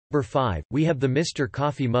Number 5, we have the Mr.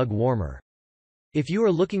 Coffee Mug Warmer. If you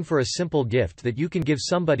are looking for a simple gift that you can give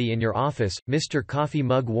somebody in your office, Mr. Coffee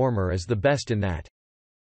Mug Warmer is the best in that.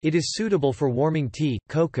 It is suitable for warming tea,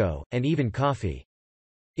 cocoa, and even coffee.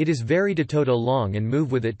 It is very to tote along and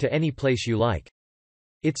move with it to any place you like.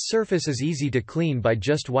 Its surface is easy to clean by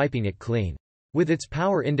just wiping it clean. With its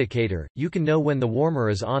power indicator, you can know when the warmer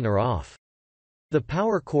is on or off. The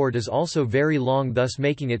power cord is also very long, thus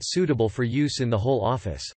making it suitable for use in the whole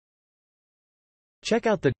office. Check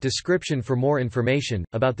out the description for more information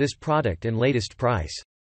about this product and latest price.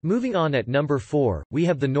 Moving on, at number 4, we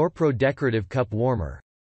have the Norpro Decorative Cup Warmer.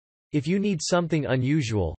 If you need something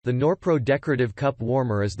unusual, the Norpro Decorative Cup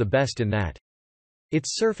Warmer is the best in that.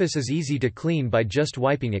 Its surface is easy to clean by just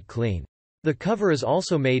wiping it clean. The cover is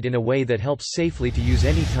also made in a way that helps safely to use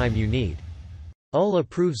anytime you need. UL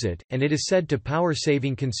approves it, and it is said to power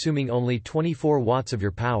saving, consuming only 24 watts of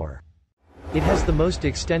your power. It has the most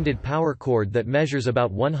extended power cord that measures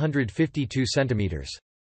about 152 centimeters.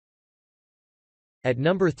 At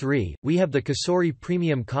number 3, we have the Kasori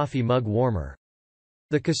Premium Coffee Mug Warmer.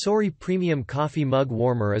 The Kasori Premium Coffee Mug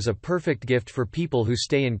Warmer is a perfect gift for people who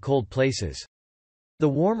stay in cold places. The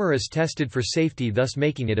warmer is tested for safety, thus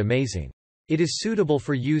making it amazing. It is suitable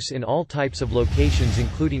for use in all types of locations,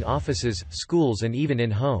 including offices, schools, and even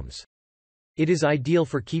in homes. It is ideal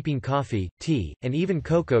for keeping coffee, tea, and even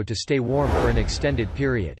cocoa to stay warm for an extended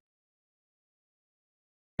period.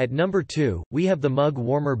 At number 2, we have the Mug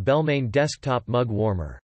Warmer Belmane Desktop Mug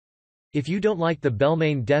Warmer. If you don't like the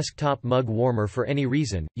Belmane Desktop Mug Warmer for any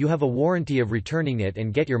reason, you have a warranty of returning it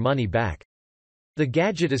and get your money back. The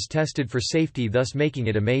gadget is tested for safety, thus making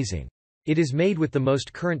it amazing. It is made with the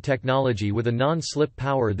most current technology with a non-slip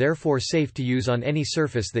power, therefore safe to use on any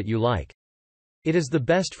surface that you like. It is the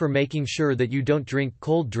best for making sure that you don't drink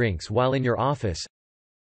cold drinks while in your office.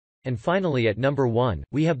 And finally, at number 1,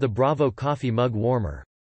 we have the Bravo Coffee Mug Warmer.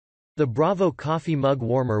 The Bravo Coffee Mug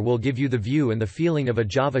Warmer will give you the view and the feeling of a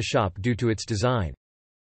Java shop due to its design.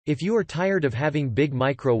 If you are tired of having big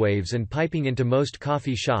microwaves and piping into most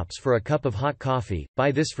coffee shops for a cup of hot coffee, buy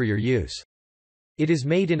this for your use. It is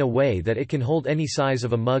made in a way that it can hold any size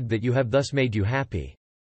of a mug that you have, thus made you happy.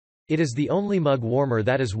 It is the only mug warmer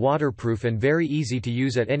that is waterproof and very easy to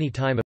use at any time.